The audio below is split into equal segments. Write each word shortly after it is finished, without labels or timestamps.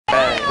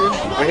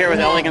We're here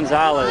with Ellie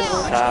Gonzalez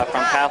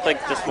from Catholic,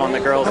 just won the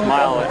girls'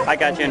 mile. I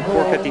got you in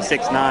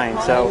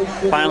 4:56.9, so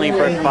finally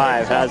broke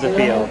 5. How does it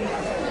feel?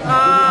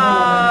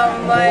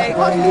 Like,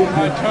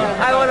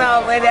 I want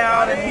to lay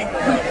down and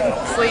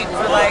sleep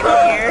for like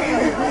a year.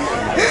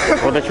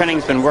 Well, the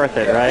training's been worth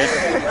it, right?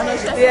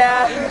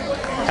 Yeah.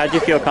 How'd you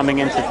feel coming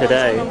into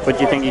today? What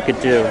do you think you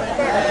could do?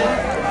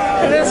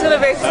 I think it's going to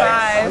be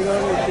 5,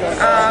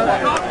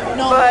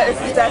 but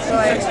it's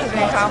definitely a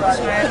big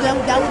accomplishment.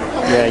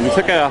 Yeah, you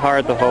took it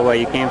hard the whole way.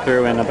 You came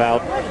through in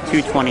about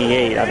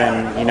 2:28, and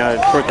then,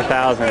 towards the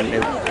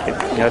 1,000,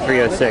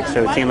 3:06,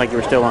 so it seemed like you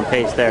were still on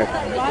pace there.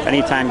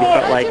 Anytime you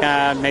felt like,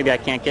 maybe I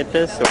can't get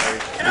this, or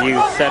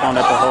you set on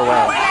it the whole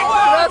way?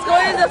 When I was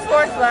going into the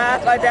 4th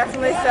lap, I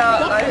definitely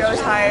felt like I was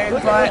tired,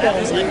 but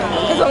as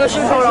long as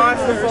you hold on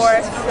to the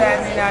 4th,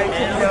 then, you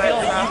can do it.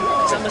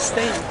 So.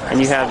 And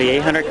you have the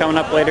 800 coming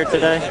up later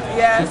today?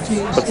 Yes.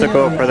 What's the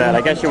goal for that?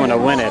 I guess you want to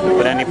win it,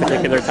 but any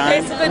particular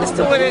time? Basically just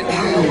to win it.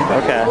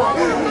 Okay.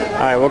 All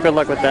right, well, good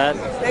luck with that.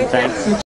 Thanks.